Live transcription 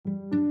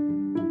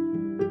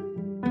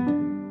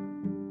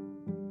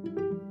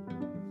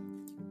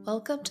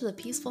Welcome to the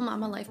Peaceful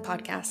Mama Life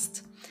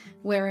podcast,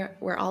 where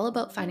we're all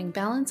about finding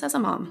balance as a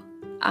mom.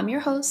 I'm your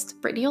host,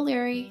 Brittany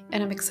O'Leary,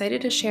 and I'm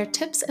excited to share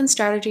tips and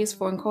strategies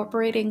for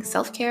incorporating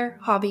self-care,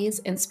 hobbies,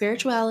 and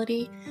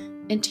spirituality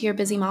into your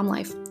busy mom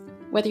life.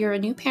 Whether you're a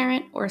new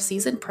parent or a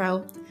seasoned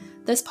pro,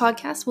 this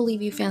podcast will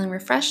leave you feeling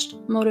refreshed,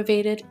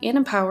 motivated, and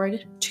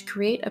empowered to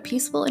create a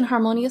peaceful and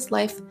harmonious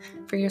life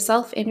for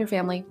yourself and your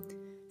family.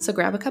 So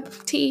grab a cup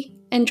of tea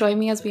and join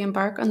me as we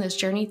embark on this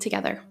journey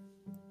together.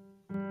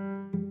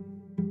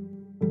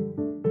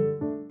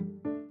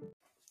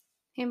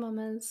 Hey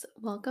mamas,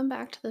 welcome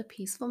back to the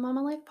Peaceful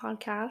Mama Life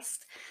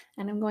podcast,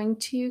 and I'm going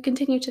to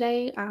continue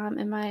today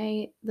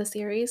in the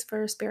series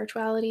for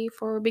spirituality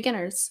for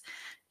beginners.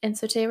 And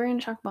so today we're going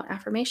to talk about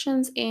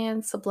affirmations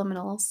and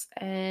subliminals,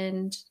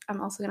 and I'm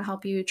also going to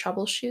help you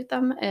troubleshoot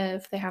them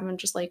if they haven't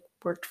just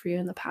worked for you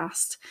in the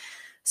past.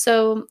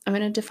 So I'm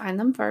going to define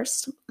them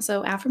first.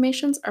 So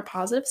affirmations are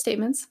positive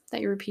statements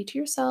that you repeat to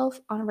yourself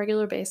on a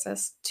regular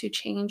basis to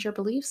change your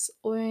beliefs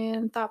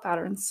and thought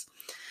patterns.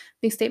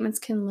 These statements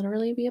can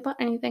literally be about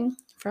anything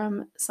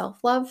from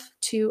self-love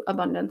to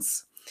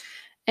abundance.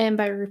 And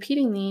by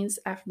repeating these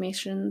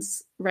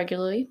affirmations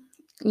regularly,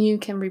 you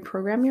can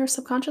reprogram your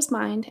subconscious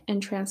mind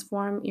and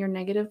transform your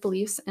negative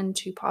beliefs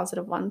into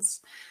positive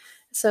ones.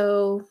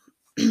 So,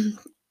 and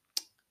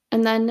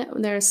then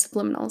there's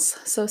subliminals.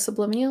 So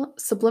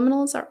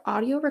subliminals are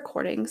audio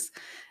recordings,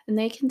 and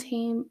they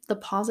contain the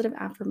positive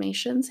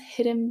affirmations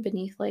hidden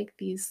beneath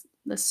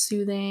the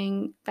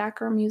soothing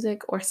background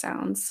music or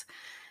sounds.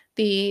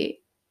 The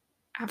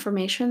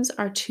affirmations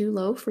are too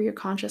low for your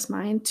conscious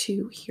mind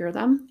to hear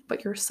them,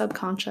 but your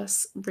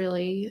subconscious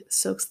really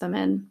soaks them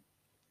in,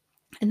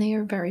 and they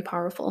are very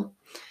powerful.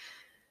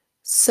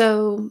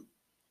 So,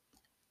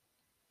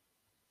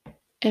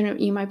 and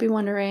you might be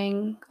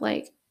wondering,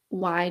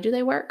 why do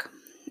they work?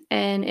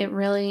 And it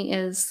really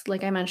is,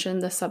 like I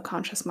mentioned, the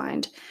subconscious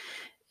mind.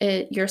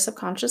 Your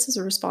subconscious is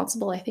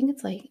responsible, I think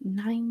it's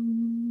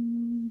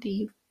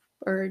 90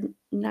 or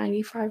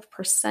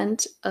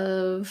 95%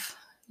 of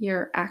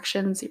your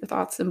actions, your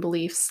thoughts, and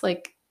beliefs.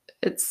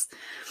 It's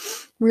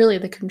really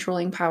the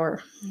controlling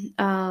power.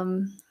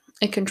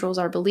 It controls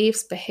our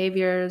beliefs,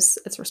 behaviors.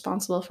 It's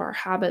responsible for our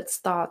habits,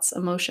 thoughts,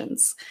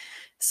 emotions.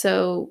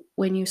 So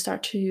when you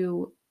start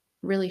to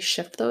really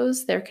shift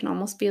those, there can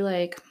almost be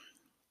I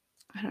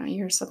don't know,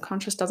 your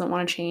subconscious doesn't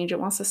want to change. It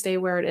wants to stay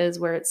where it is,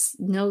 where it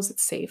knows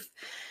it's safe.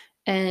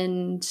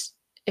 And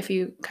if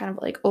you kind of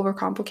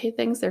overcomplicate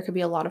things, there could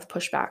be a lot of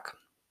pushback.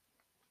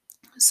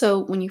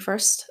 So when you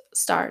first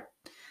start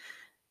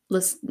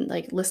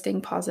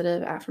listing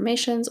positive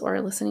affirmations or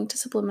listening to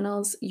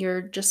subliminals,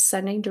 you're just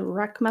sending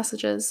direct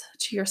messages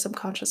to your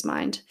subconscious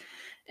mind,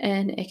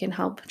 and it can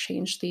help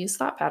change these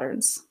thought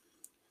patterns.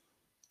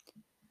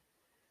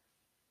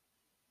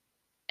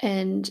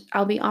 And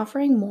I'll be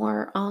offering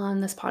more on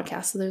this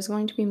podcast. So there's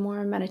going to be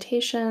more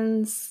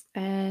meditations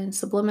and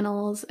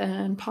subliminals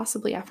and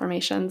possibly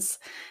affirmations.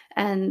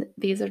 And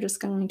these are just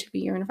going to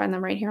be, you're going to find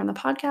them right here on the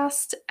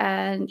podcast,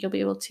 and you'll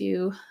be able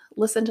to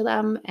listen to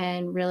them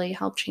and really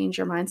help change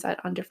your mindset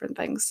on different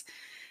things.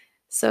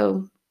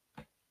 So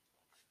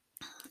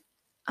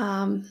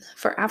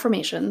for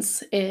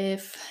affirmations,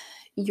 if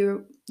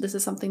this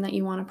is something that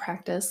you want to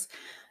practice,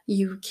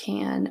 you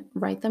can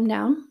write them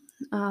down.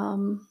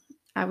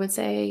 I would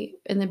say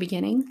in the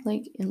beginning,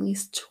 at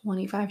least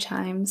 25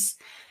 times,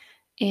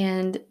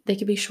 and they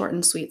could be short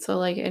and sweet.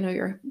 So I know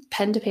your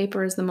pen to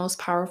paper is the most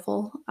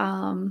powerful.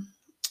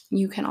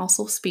 You can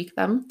also speak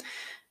them,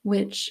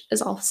 which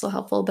is also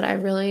helpful, but I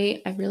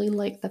really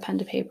like the pen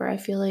to paper. I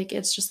feel like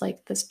it's just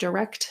this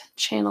direct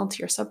channel to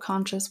your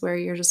subconscious where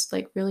you're just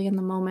really in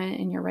the moment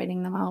and you're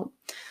writing them out.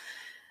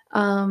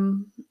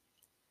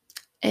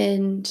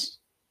 And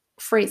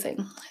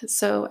phrasing.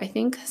 So I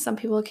think some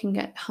people can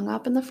get hung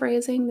up in the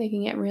phrasing. They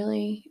can get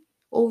really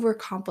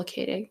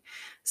overcomplicating.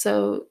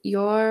 So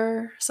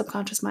your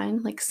subconscious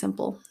mind,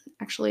 simple.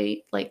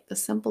 Actually, the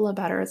simpler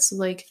better. It's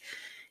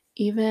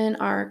even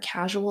our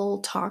casual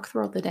talk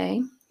throughout the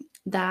day,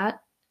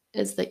 that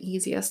is the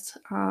easiest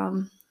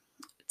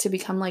to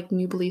become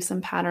new beliefs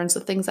and patterns.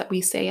 The things that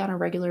we say on a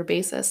regular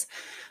basis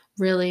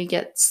really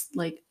gets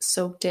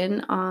soaked in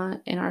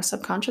our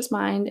subconscious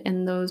mind,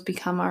 and those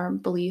become our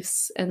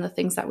beliefs and the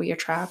things that we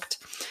attract.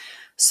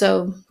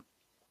 So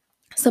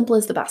simple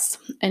is the best.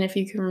 And if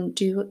you can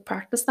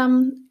practice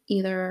them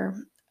either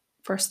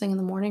first thing in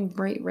the morning,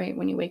 right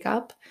when you wake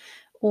up,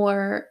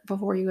 or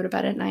before you go to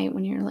bed at night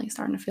when you're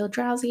starting to feel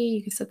drowsy,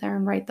 you can sit there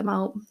and write them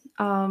out.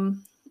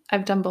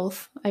 I've done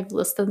both. I've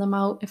listed them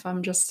out. If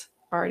I'm just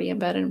already in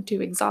bed and I'm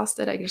too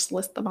exhausted, I just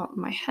list them out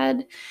in my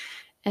head.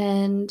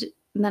 And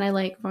then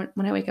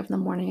when I wake up in the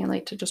morning, I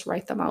like to just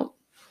write them out.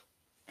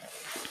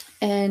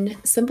 And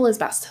simple is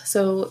best.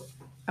 So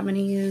I'm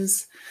going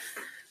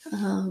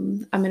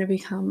to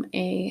become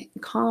a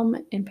calm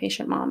and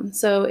patient mom.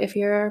 So if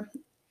you're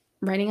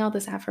writing out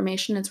this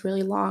affirmation, it's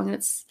really long.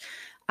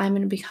 I'm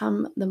going to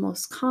become the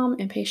most calm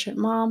and patient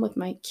mom with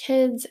my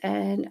kids,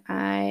 and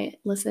I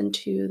listen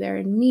to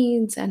their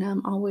needs, and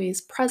I'm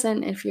always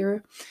present. If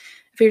you're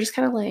just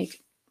kind of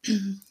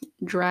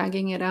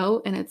dragging it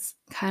out and it's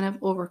kind of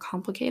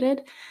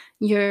overcomplicated,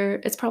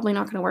 it's probably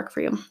not going to work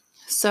for you.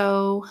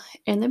 So,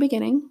 in the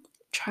beginning,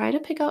 try to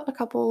pick out a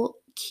couple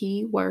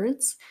key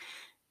words,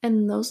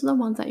 and those are the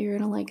ones that you're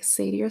going to like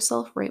say to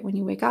yourself right when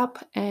you wake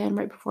up and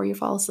right before you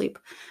fall asleep.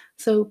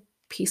 So,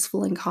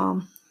 peaceful and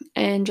calm,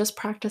 and just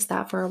practice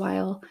that for a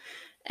while.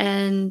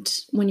 And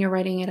when you're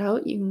writing it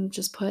out, you can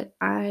just put,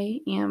 I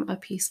am a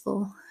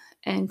peaceful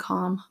and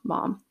calm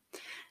mom.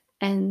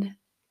 And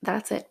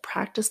that's it.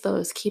 Practice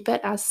those. Keep it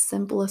as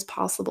simple as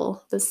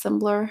possible. The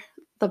simpler,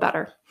 the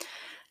better.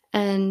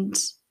 And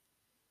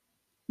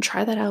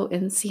try that out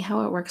and see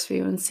how it works for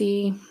you and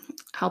see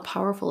how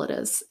powerful it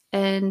is.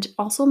 And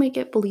also make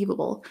it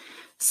believable.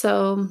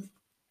 So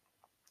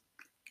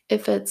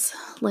if it's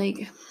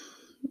like,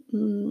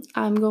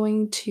 I'm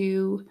going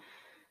to,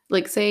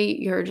 like, say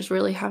you're just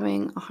really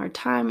having a hard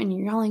time and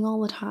you're yelling all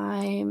the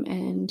time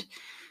and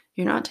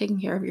you're not taking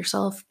care of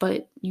yourself,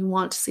 but you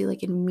want to see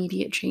like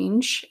immediate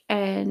change,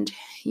 and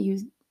you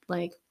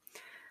like,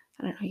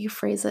 I don't know, you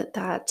phrase it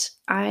that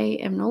I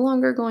am no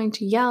longer going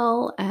to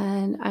yell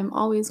and I'm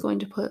always going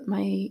to put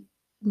my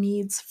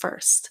needs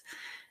first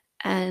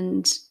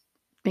and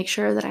make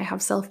sure that I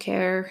have self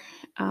care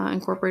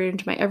incorporated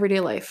into my everyday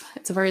life.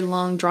 It's a very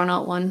long, drawn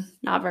out one,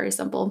 not very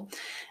simple,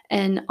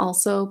 and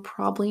also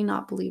probably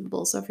not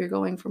believable. So if you're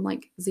going from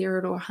like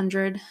 0 to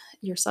 100,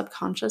 your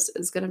subconscious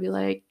is going to be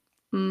like,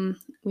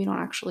 we don't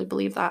actually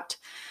believe that.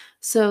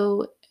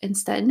 So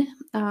instead,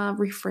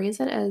 rephrase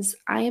it as,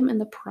 I am in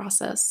the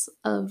process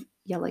of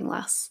yelling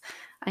less.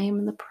 I am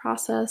in the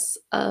process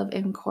of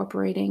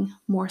incorporating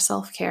more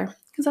self care,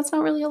 because that's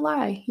not really a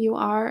lie. You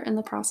are in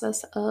the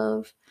process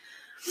of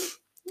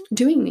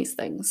doing these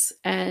things,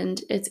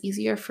 and it's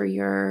easier for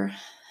your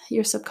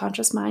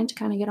subconscious mind to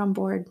kind of get on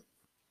board.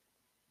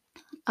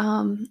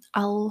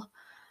 I'll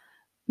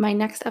My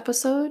next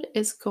episode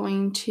is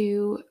going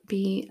to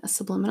be a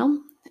subliminal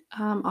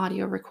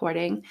audio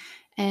recording,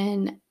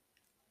 and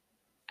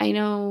I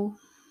know,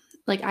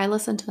 like, I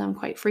listen to them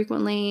quite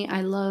frequently.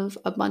 I love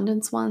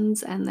abundance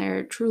ones, and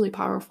they're truly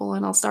powerful,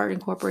 and I'll start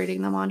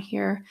incorporating them on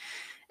here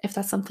if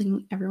that's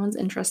something everyone's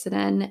interested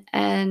in.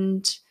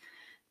 And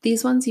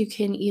these ones you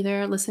can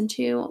either listen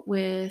to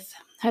with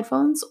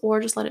headphones or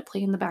just let it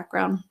play in the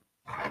background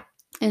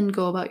and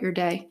go about your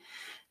day.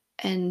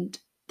 And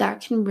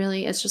that can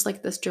really, it's just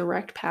like this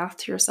direct path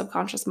to your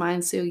subconscious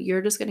mind. So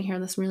you're just going to hear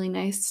this really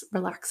nice,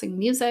 relaxing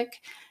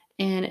music.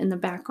 And in the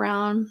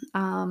background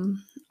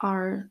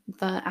are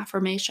the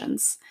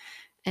affirmations.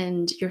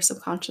 And your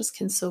subconscious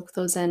can soak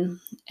those in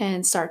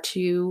and start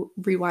to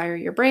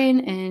rewire your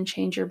brain and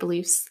change your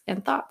beliefs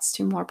and thoughts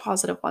to more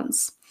positive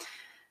ones.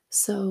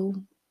 So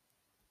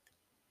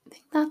I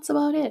think that's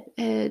about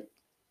it.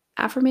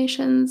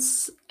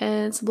 Affirmations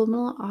and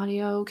subliminal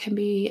audio can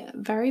be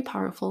very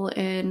powerful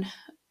in,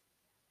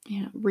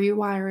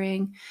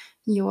 rewiring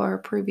your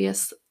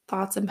previous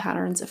thoughts and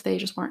patterns if they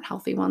just weren't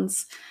healthy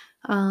ones,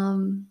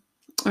 or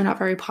not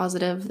very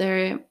positive.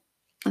 They're,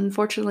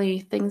 unfortunately,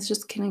 things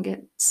just kind of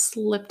get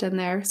slipped in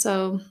there.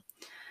 So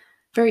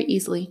very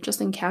easily, just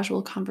in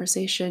casual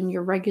conversation,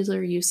 your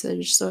regular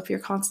usage. So if you're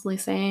constantly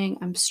saying,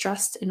 I'm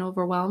stressed and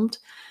overwhelmed,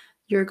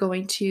 you're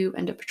going to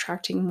end up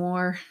attracting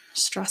more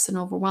stress and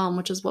overwhelm,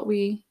 which is what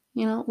we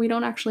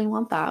don't actually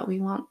want that. We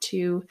want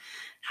to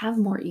have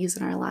more ease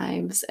in our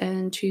lives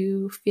and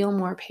to feel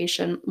more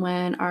patient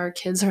when our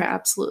kids are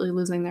absolutely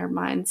losing their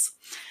minds.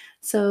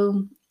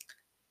 So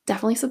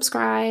definitely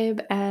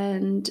subscribe.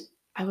 And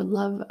I would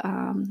love,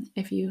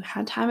 if you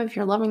had time, if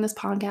you're loving this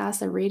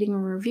podcast, a rating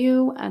and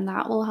review, and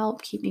that will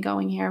help keep me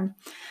going here.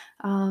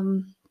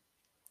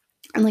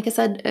 And like I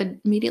said,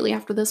 immediately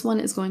after this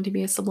one is going to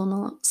be a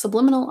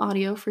subliminal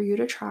audio for you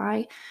to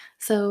try.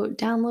 So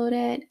download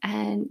it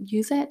and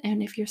use it.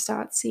 And if you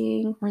start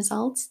seeing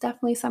results,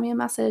 definitely send me a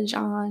message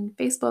on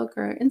Facebook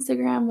or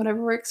Instagram,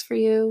 whatever works for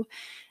you.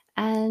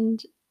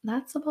 And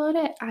that's about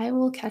it. I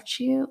will catch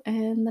you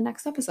in the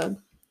next episode.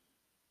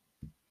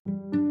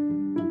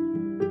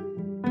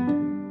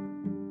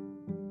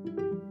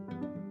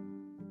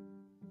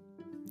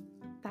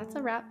 That's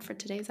a wrap for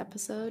today's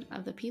episode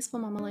of the Peaceful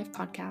Mama Life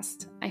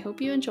podcast. I hope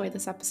you enjoyed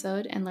this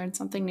episode and learned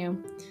something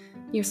new.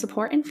 Your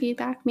support and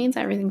feedback means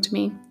everything to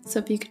me, so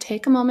if you could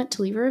take a moment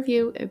to leave a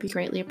review, it would be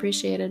greatly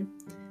appreciated.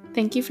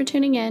 Thank you for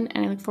tuning in,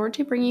 and I look forward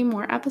to bringing you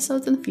more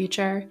episodes in the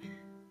future.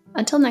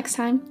 Until next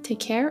time, take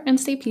care and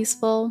stay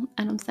peaceful,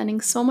 and I'm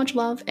sending so much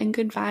love and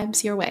good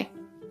vibes your way.